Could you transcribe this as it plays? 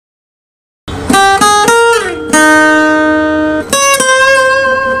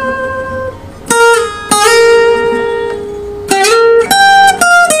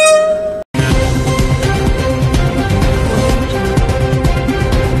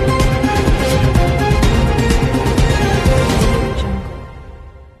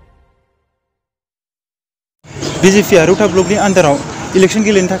BJP rota ब्लकनि आन्दाराव election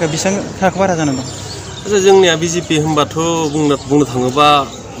गेलेनो थाखाय बेसेबां थाखो बारा जाना दं? आচ্ছা जोंनिया BJP होनबाथ' बुंनो थाङोबा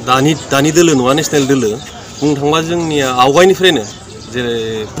दानि दोलो नङा नेशनेल दोलो बुंनो थाङोबा जोंनिया आवगायनिफ्रायनो जेरै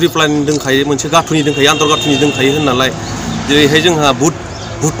प्रि प्लानिं दंखायो मोनसे गाथुनि दंखायो आन्तर गाथुनि दंखायो होननालाय जेरैहाय जोंहा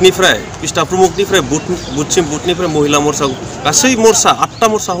बुथनिफ्राय पिस्टा प्रमुखनिफ्राय बुथसिम बुथनिफ्राय महिला मर्चा गासै मर्चा 8टा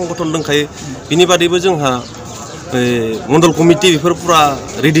मर्चा संगठन दंखायो बिनि बादैबो जोंहा मण्डल कमिटि बेफोर पुरा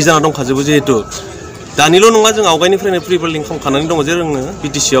रेडि जाना दंखाजोबो जिहेतु दानिल' नङा जों आवगायनिफ्रायनो प्रि प्लानिं खालामखानानै दङ जे जोङो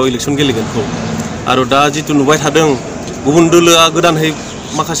BTC आव इलेक्सन गेलेगोनखौ आरो दा जितु नुबाय थादों गुबुन दोलोआ गोदानहै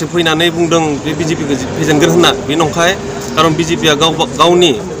माखासे फैनानै बुंदों बे BJPखौ फेजेनगोन होनना बे नंखाय खारन BJPआ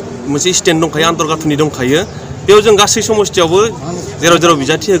गावनि मोनसे स्टेन्ड दंखायो आन्तर गाथुनि दंखायो बेयाव जों गासै समस्थियावबो जेराव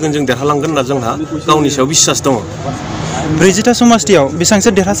बिजाथि होगोन जों देरहालांगोन होनना जोंहा गावनि सायाव बिश्वास दङ 40टा समस्थियाव बेसेबांसो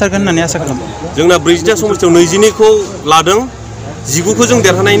देरहासारगोन होननानै आसा खालामो जोंना 40टा समस्थियाव 22खौ लादों 19खौ जों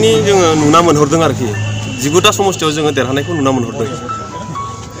देरहानायनि जोङो नुना मोनहरदों आरोखि 19टा समस्थियाव जोङो देरहानायखौ नुना मोनहरदों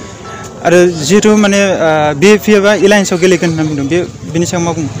आरो जिहेतु माने BJP एबा एलायन्सआव गेलेगोन होनना बुंदों बेनि सायाव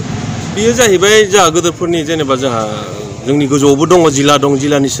मा बुङो बेयो जाहैबाय जोंहा गोदोरफोरनि जेनेबा जोंहा जोंनि गोजौआवबो दङ जिल्ला दं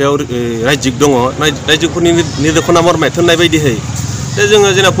जिल्लानि सायाव रायजिक दङ रायजिकफोरनि निर्देशना मरमाय थोननाय बायदिहै जोङो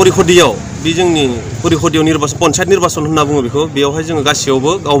जेनेबा परिषदीयाव बे जोंनि परिषदीयाव निर्बाचन पन्सायत निर्बाचन होनना बुङो बेखौ बेयावहाय जोङो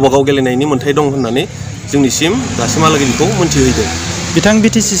गासैयावबो गावबा गाव गेलेनायनि मोन्थाय दं होननानै जोंनिसिम दासिमहालागै बेखौ मोनथिहोदों बिथां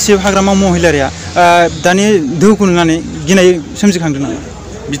BTC हाग्रामा महिलारिया दानि दोहौखौ नुनानै गिनाय सोमजिखांदों नामा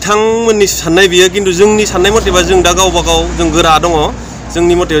बिथांमोननि साननाय बियो खिन्थु जोंनि साननाय मथेबा जों दा गावबा गाव जों गोरा दङ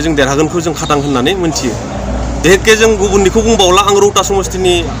जोंनि मथेबा जों देरहागोनखौ जों खादां होननानै मोनथियो बेहेके जों गुबुननिखौ बुंबावला आं रौता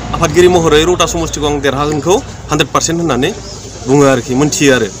समस्थिनि आफादगिरि महरै रौता समस्थिखौ आं देरहागोनखौ 100% होननानै बुङो आरोखि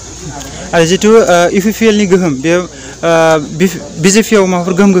मोनथियो आरो जितु UPPL नि गोहोम बे BJP आव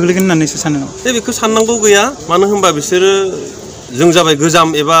माबाफोर गोहोम गोग्लैगोन होननानै सानो बेखौ साननांगौ गैया मानो होनबा बिसोरो जों जाबाय गोजाम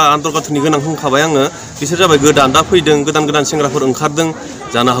एबा आन्तर गाथुनि गोनां होनखाबाय आङो बिसोर जाबाय गोदान दा फैदों गोदान सेंग्राफोर ओंखारदों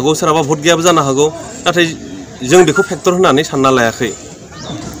जानो हागौ सोरहाबा भट गैयाबो जानो हागौ नाथाय जों बेखौ फेक्टर होननानै सानना लायाखै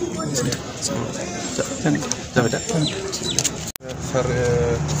जाबाय दा স্যার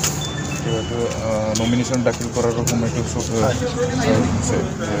নমিনেশন দাখিল করার সময়টো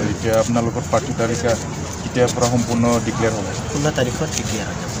এতিয়া আপোনালোকৰ পাৰ্টি তালিকা কেতিয়াৰ পৰা সম্পূৰ্ণ ডিক্লেয়াৰ হ'ব 16 তাৰিখত ডিক্লেয়াৰ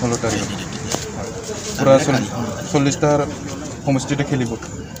হ'ব 16 তাৰিখত পুৰা 40টা সমষ্টিতে খেলিব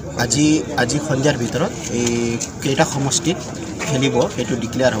আজি সন্ধিয়াৰ ভিতৰত এই কেইটা সমষ্টিত খেলিব সেইটো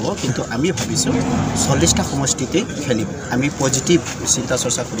ডিক্লেয়াৰ হ'ব কিন্তু আমি ভাবিছোঁ 40টা সমষ্টিতে খেলিব আমি পজিটিভ চিন্তা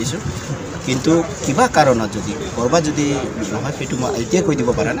চৰ্চা কৰিছোঁ কিন্তু কিবা কাৰণত যদি কৰবাত যদি নহয় সেইটো মই এতিয়া কৈ দিব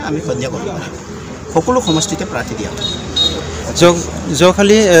পৰা নাই আমি সন্ধিয়া কৰিব পাৰিম সকলো সমষ্টিতে প্ৰাৰ্থী দিয়া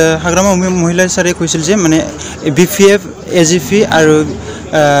যোৱাকালি হাগ্ৰামা মহিলা ছাৰে কৈছিল যে মানে BPF AGP আৰু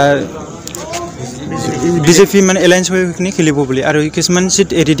BJP মানে এলায়েন্স হৈখিনি খেলিব বুলি আৰু কিছুমান সিট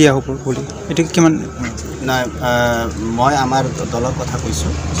এৰি দিয়া হ'ব বুলি এটো কিমান নাই মই আমাৰ দলৰ কথা কৈছো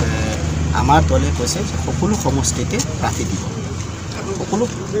যে আমাৰ দলে কৈছে সকলো সমষ্টিতে প্ৰাৰ্থী দিব সকলো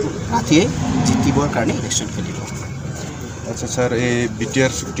প্ৰাৰ্থীয়ে জিতিবৰ কাৰণে ইলেকশ্যন খেলিব আচ্ছা স্যার এই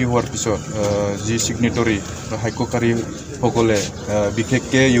BTR চুক্তি হোৱাৰ পিছত যি সিগনেটৰী হাইকোকাৰী সকলে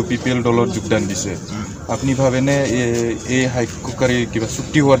বিশেষকৈ UPPL দলত যোগদান দিছে আপুনি ভাবেনে এই হাইকোকাৰী কিবা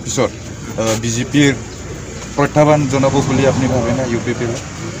চুক্তি হোৱাৰ পিছত BJPৰ প্ৰত্যাহ্বান জনাব বুলি আপুনি ভাবেনে UPPL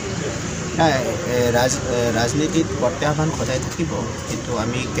ৰাজনীতিত প্ৰত্যাহ্বান সদায় থাকিব কিন্তু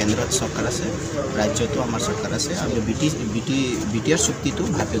আমি কেন্দ্ৰত চৰকাৰ আছে ৰাজ্যতো আমাৰ চৰকাৰ আছে আমি BTR চুক্তিটো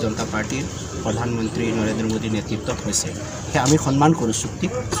ভাৰতীয় জনতা পাৰ্টিৰ প্ৰধানমন্ত্ৰী নৰেন্দ্ৰ মোদীৰ নেতৃত্বত হৈছে সেয়া আমি সন্মান কৰোঁ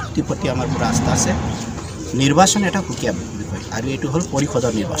চুক্তিৰ প্ৰতি আমাৰ পুৰা আস্থা আছে নিৰ্বাচন এটা সুকীয়া বিষয় আৰু এইটো হ'ল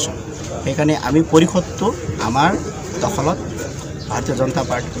পৰিষদৰ নিৰ্বাচন সেইকাৰণে আমি পৰিষদটো আমাৰ দখলত ভাৰতীয় জনতা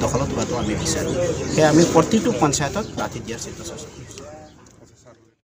পাৰ্টিৰ দখলত হোৱাটো আমি বিচাৰোঁ সেয়া আমি প্ৰতিটো পঞ্চায়তত প্ৰাৰ্থী দিয়াৰ চিন্তা চৰ্চা কৰিছোঁ